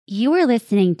You are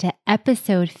listening to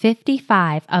episode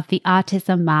 55 of the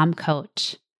Autism Mom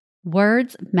Coach.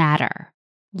 Words matter.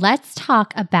 Let's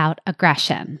talk about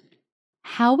aggression.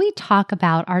 How we talk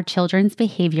about our children's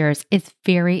behaviors is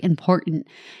very important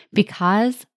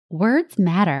because words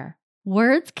matter.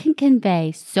 Words can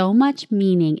convey so much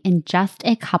meaning in just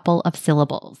a couple of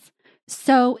syllables.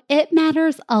 So it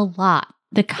matters a lot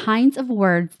the kinds of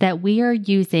words that we are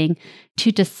using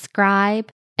to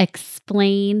describe,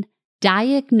 explain,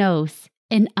 diagnose,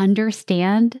 and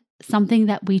understand something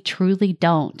that we truly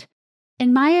don't.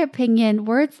 In my opinion,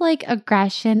 words like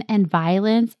aggression and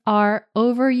violence are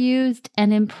overused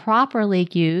and improperly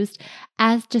used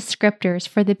as descriptors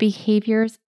for the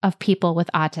behaviors of people with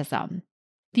autism.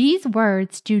 These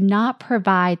words do not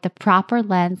provide the proper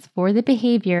lens for the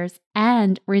behaviors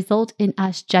and result in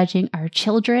us judging our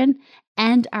children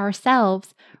and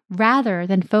ourselves rather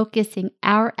than focusing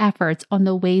our efforts on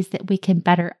the ways that we can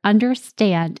better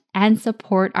understand and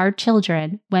support our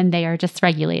children when they are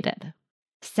dysregulated.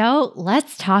 So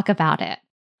let's talk about it.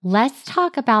 Let's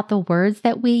talk about the words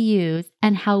that we use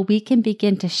and how we can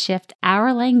begin to shift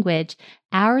our language,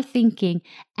 our thinking,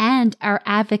 and our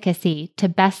advocacy to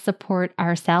best support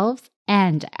ourselves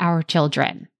and our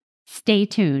children. Stay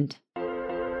tuned.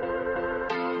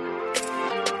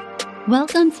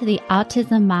 Welcome to the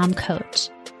Autism Mom Coach,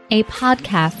 a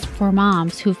podcast for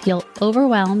moms who feel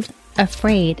overwhelmed,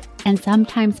 afraid, and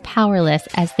sometimes powerless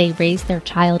as they raise their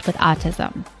child with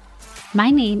autism. My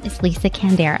name is Lisa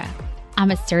Candera. I'm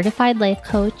a certified life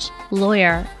coach,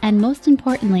 lawyer, and most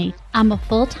importantly, I'm a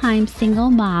full-time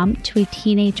single mom to a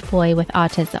teenage boy with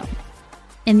autism.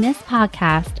 In this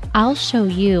podcast, I'll show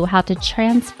you how to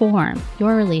transform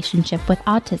your relationship with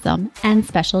autism and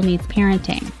special needs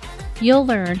parenting. You'll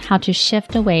learn how to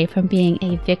shift away from being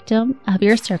a victim of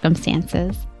your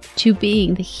circumstances to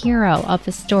being the hero of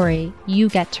the story you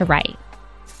get to write.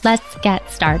 Let's get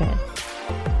started.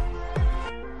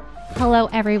 Hello,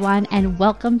 everyone, and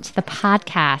welcome to the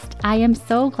podcast. I am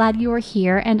so glad you are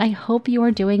here, and I hope you are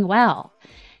doing well.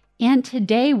 And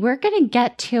today we're going to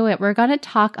get to it. We're going to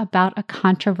talk about a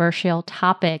controversial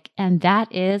topic, and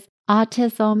that is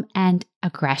autism and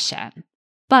aggression.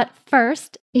 But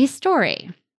first, a story.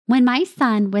 When my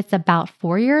son was about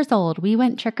 4 years old, we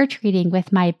went trick-or-treating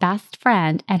with my best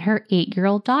friend and her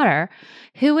 8-year-old daughter,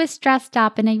 who was dressed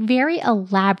up in a very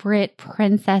elaborate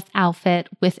princess outfit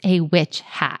with a witch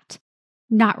hat.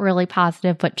 Not really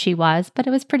positive what she was, but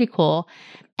it was pretty cool.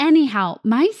 Anyhow,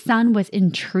 my son was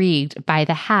intrigued by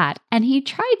the hat, and he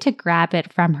tried to grab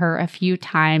it from her a few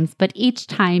times, but each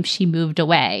time she moved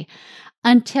away.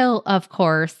 Until, of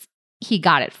course, he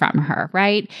got it from her,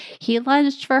 right? He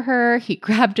lunged for her, he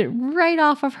grabbed it right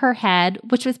off of her head,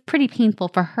 which was pretty painful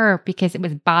for her because it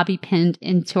was bobby pinned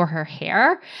into her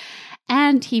hair,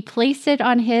 and he placed it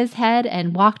on his head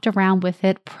and walked around with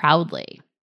it proudly.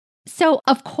 So,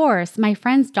 of course, my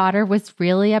friend's daughter was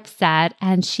really upset,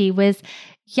 and she was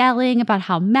yelling about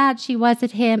how mad she was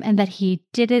at him and that he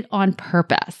did it on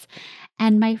purpose.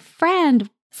 And my friend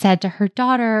said to her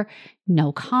daughter,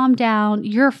 "No, calm down,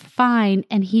 you're fine,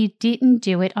 and he didn't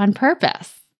do it on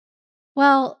purpose."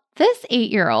 Well, this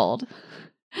 8-year-old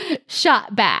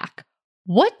shot back.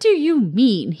 "What do you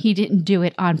mean he didn't do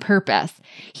it on purpose?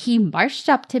 He marched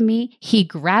up to me, he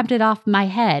grabbed it off my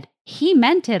head. He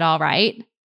meant it all right."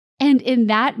 And in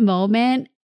that moment,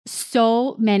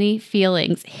 so many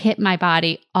feelings hit my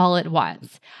body all at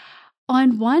once.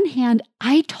 On one hand,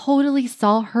 I totally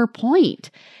saw her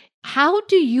point. How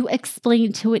do you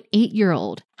explain to an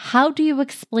 8-year-old? How do you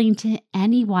explain to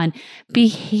anyone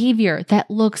behavior that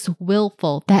looks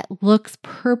willful, that looks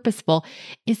purposeful,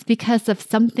 is because of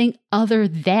something other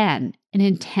than an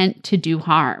intent to do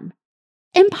harm?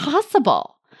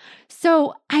 Impossible.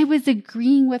 So I was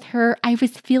agreeing with her. I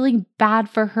was feeling bad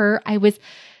for her. I was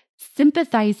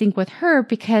sympathizing with her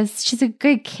because she's a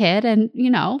good kid and,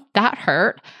 that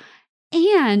hurt.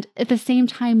 And at the same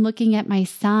time, looking at my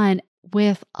son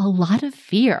with a lot of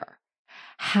fear.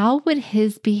 How would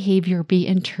his behavior be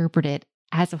interpreted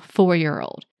as a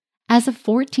 4-year-old, as a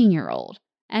 14-year-old,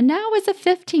 and now as a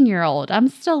 15-year-old? I'm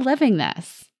still living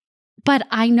this. But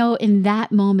I know in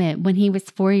that moment when he was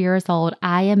 4 years old,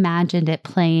 I imagined it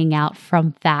playing out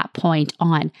from that point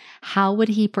on. How would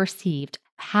he perceived?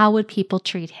 How would people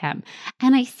treat him?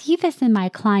 And I see this in my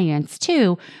clients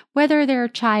too, whether their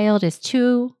child is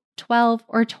 2, 12,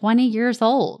 or 20 years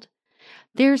old.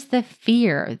 There's the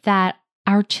fear that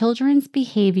our children's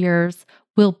behaviors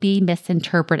will be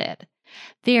misinterpreted.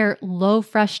 Their low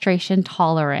frustration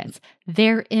tolerance,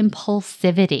 their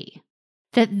impulsivity,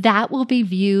 that will be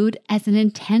viewed as an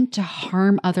intent to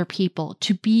harm other people,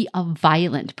 to be a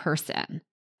violent person.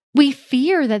 We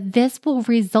fear that this will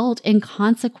result in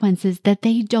consequences that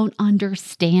they don't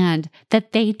understand,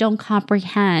 that they don't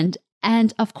comprehend.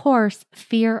 And of course,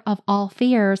 fear of all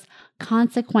fears,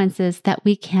 consequences that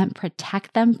we can't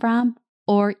protect them from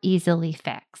or easily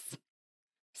fix.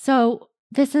 So,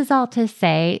 this is all to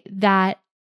say that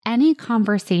any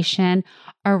conversation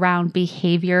around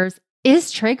behaviors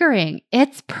is triggering.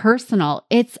 It's personal.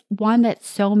 It's one that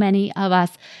so many of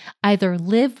us either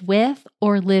live with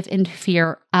or live in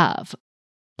fear of.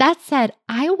 That said,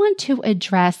 I want to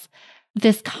address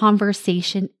this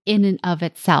conversation in and of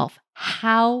itself,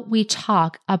 how we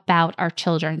talk about our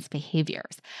children's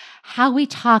behaviors, how we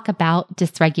talk about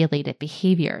dysregulated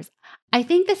behaviors. I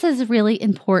think this is really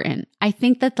important. I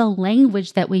think that the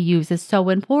language that we use is so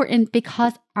important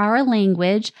because our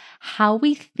language, how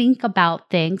we think about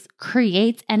things,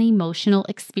 creates an emotional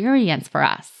experience for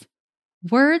us.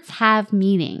 Words have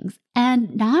meanings,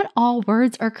 and not all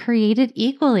words are created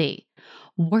equally.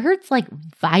 Words like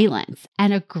violence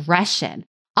and aggression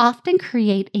often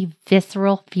create a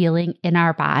visceral feeling in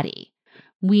our body.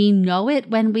 We know it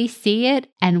when we see it,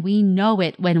 and we know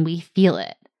it when we feel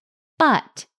it.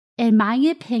 But in my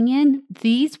opinion,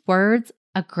 these words,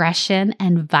 aggression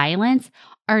and violence,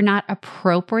 are not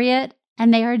appropriate,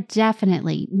 and they are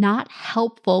definitely not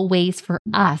helpful ways for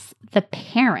us, the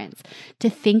parents,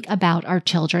 to think about our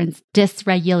children's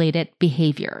dysregulated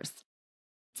behaviors.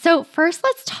 So first,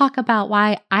 let's talk about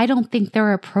why I don't think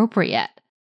they're appropriate.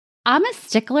 I'm a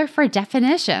stickler for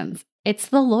definitions. It's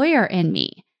the lawyer in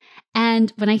me.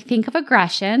 And when I think of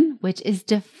aggression, which is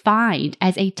defined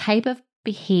as a type of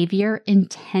behavior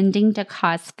intending to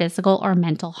cause physical or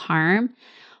mental harm,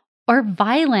 or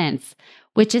violence,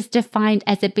 which is defined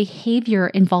as a behavior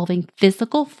involving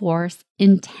physical force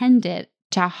intended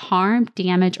to harm,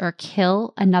 damage, or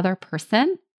kill another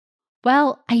person,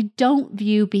 well, I don't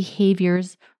view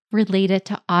behaviors related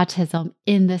to autism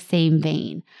in the same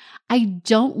vein. I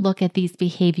don't look at these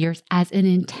behaviors as an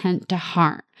intent to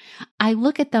harm. I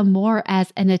look at them more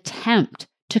as an attempt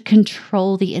to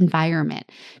control the environment,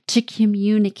 to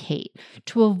communicate,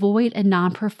 to avoid a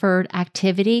non-preferred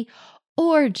activity,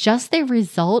 or just a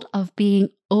result of being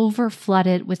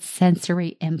overflooded with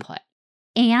sensory input.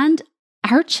 And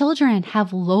our children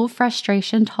have low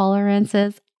frustration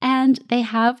tolerances and they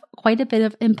have quite a bit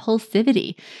of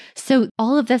impulsivity. So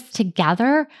all of this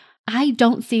together, I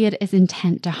don't see it as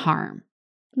intent to harm.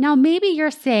 Now, maybe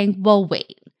you're saying, well,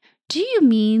 wait, do you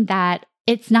mean that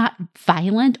it's not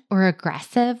violent or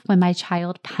aggressive when my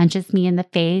child punches me in the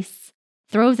face,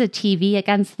 throws a TV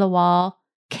against the wall,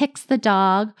 kicks the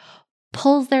dog,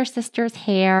 pulls their sister's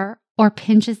hair, or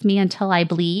pinches me until I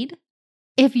bleed?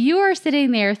 If you are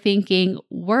sitting there thinking,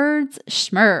 words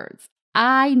schmerds,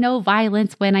 I know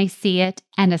violence when I see it,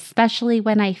 and especially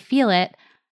when I feel it,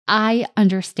 I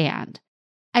understand.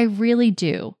 I really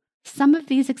do. Some of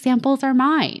these examples are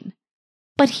mine.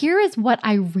 But here is what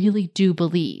I really do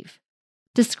believe.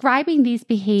 Describing these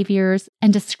behaviors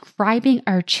and describing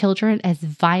our children as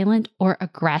violent or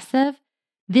aggressive,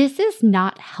 this is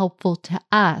not helpful to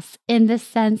us in the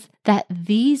sense that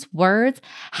these words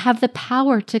have the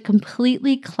power to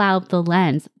completely cloud the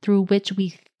lens through which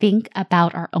we think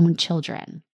about our own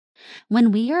children.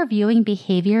 When we are viewing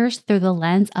behaviors through the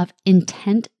lens of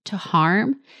intent to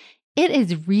harm, it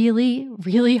is really,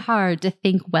 really hard to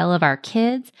think well of our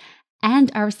kids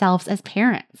and ourselves as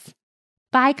parents.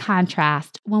 By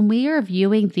contrast, when we are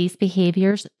viewing these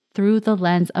behaviors through the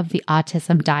lens of the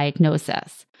autism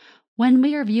diagnosis, when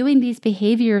we are viewing these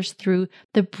behaviors through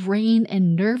the brain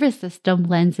and nervous system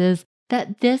lenses,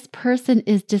 that this person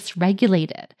is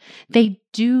dysregulated. They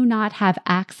do not have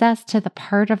access to the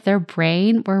part of their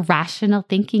brain where rational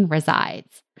thinking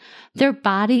resides. Their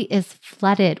body is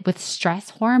flooded with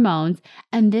stress hormones,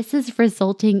 and this is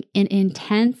resulting in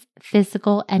intense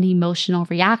physical and emotional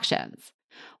reactions.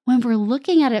 When we're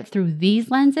looking at it through these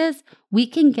lenses, we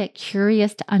can get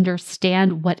curious to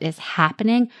understand what is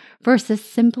happening versus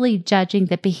simply judging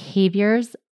the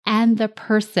behaviors and the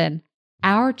person,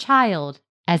 our child,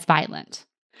 as violent.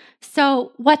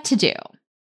 So, what to do?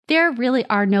 There really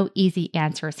are no easy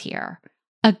answers here.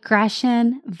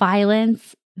 Aggression,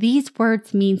 violence, these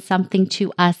words mean something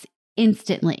to us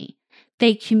instantly.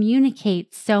 They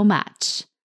communicate so much.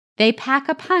 They pack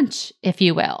a punch, if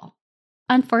you will.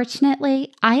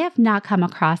 Unfortunately, I have not come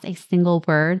across a single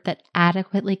word that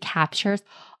adequately captures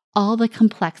all the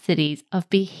complexities of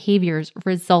behaviors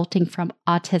resulting from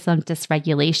autism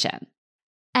dysregulation.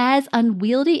 As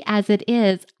unwieldy as it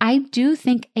is, I do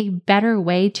think a better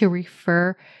way to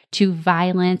refer to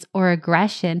violence or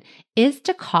aggression is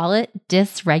to call it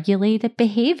dysregulated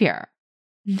behavior.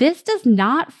 This does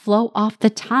not flow off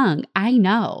the tongue, I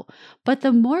know, but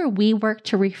the more we work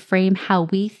to reframe how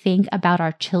we think about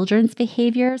our children's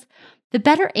behaviors, the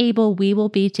better able we will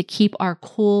be to keep our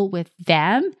cool with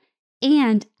them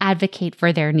and advocate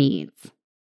for their needs.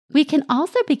 We can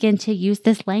also begin to use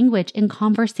this language in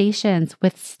conversations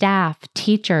with staff,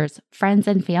 teachers, friends,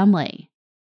 and family.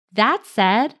 That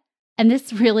said, and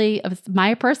this really is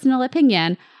my personal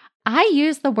opinion, I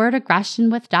use the word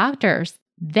aggression with doctors.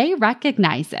 They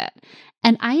recognize it.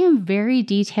 And I am very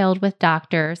detailed with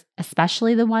doctors,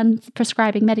 especially the ones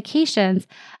prescribing medications,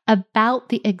 about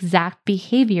the exact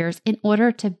behaviors in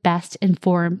order to best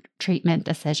inform treatment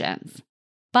decisions.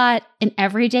 But in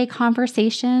everyday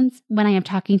conversations, when I am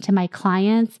talking to my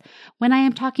clients, when I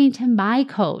am talking to my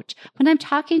coach, when I'm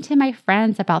talking to my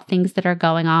friends about things that are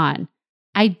going on,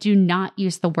 I do not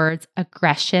use the words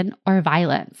aggression or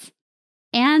violence.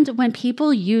 And when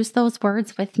people use those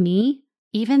words with me,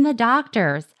 even the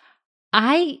doctors,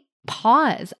 I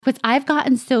pause because I've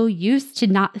gotten so used to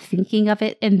not thinking of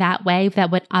it in that way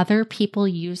that when other people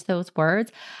use those words,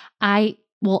 I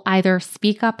will either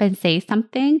speak up and say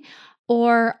something,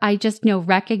 or I just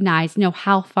recognize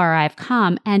how far I've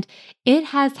come. And it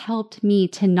has helped me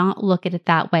to not look at it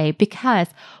that way, because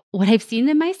what I've seen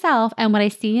in myself and what I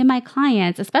see in my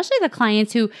clients, especially the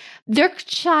clients who their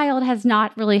child has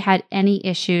not really had any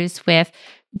issues with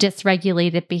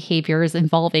dysregulated behaviors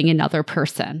involving another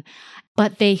person,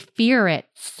 but they fear it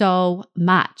so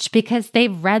much because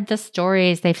they've read the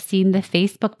stories, they've seen the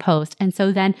Facebook post. And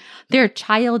so then their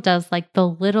child does like the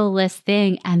littlest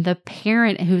thing, and the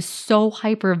parent who's so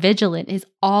hyper vigilant is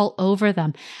all over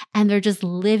them. And they're just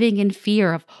living in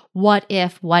fear of what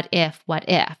if.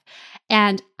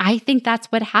 And I think that's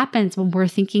what happens when we're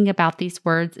thinking about these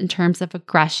words in terms of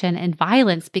aggression and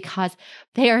violence, because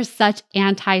they are such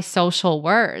antisocial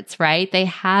words, right? They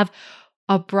have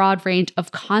a broad range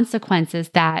of consequences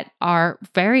that are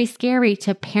very scary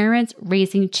to parents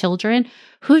raising children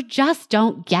who just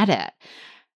don't get it.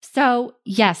 So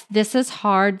yes, this is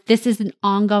hard. This is an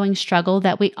ongoing struggle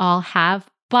that we all have,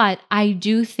 but I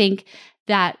do think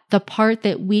that the part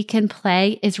that we can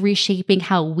play is reshaping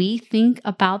how we think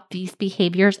about these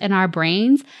behaviors in our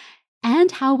brains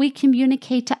and how we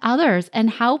communicate to others and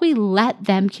how we let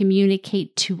them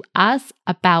communicate to us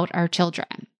about our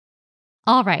children.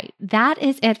 All right, that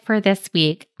is it for this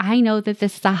week. I know that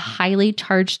this is a highly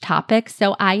charged topic,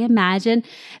 so I imagine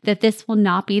that this will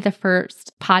not be the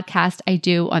first podcast I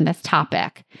do on this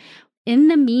topic. In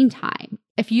the meantime,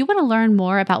 if you want to learn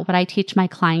more about what I teach my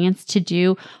clients to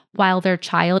do while their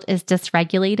child is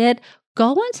dysregulated,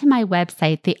 go onto my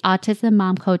website,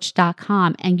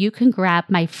 theautismmomcoach.com, and you can grab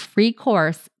my free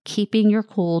course, Keeping Your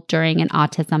Cool During an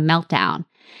Autism Meltdown.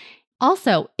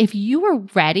 Also, if you are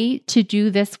ready to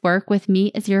do this work with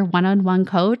me as your one-on-one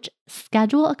coach,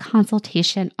 schedule a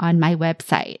consultation on my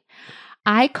website.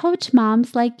 I coach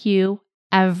moms like you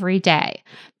every day.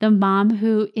 The mom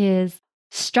who is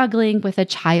struggling with a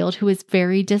child who is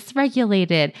very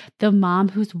dysregulated, the mom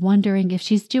who's wondering if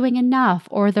she's doing enough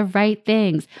or the right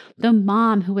things, the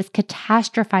mom who is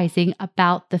catastrophizing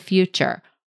about the future.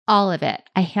 All of it.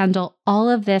 I handle all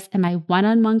of this in my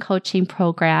one-on-one coaching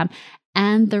program,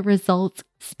 and the results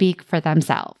speak for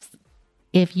themselves.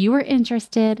 If you are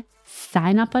interested,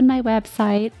 sign up on my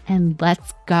website and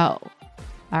let's go.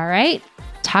 All right,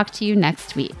 talk to you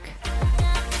next week.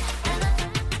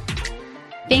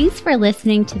 Thanks for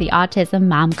listening to the Autism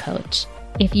Mom Coach.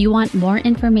 If you want more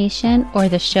information or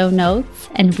the show notes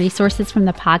and resources from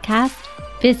the podcast,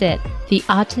 visit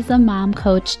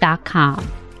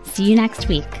theautismmomcoach.com. See you next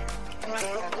week.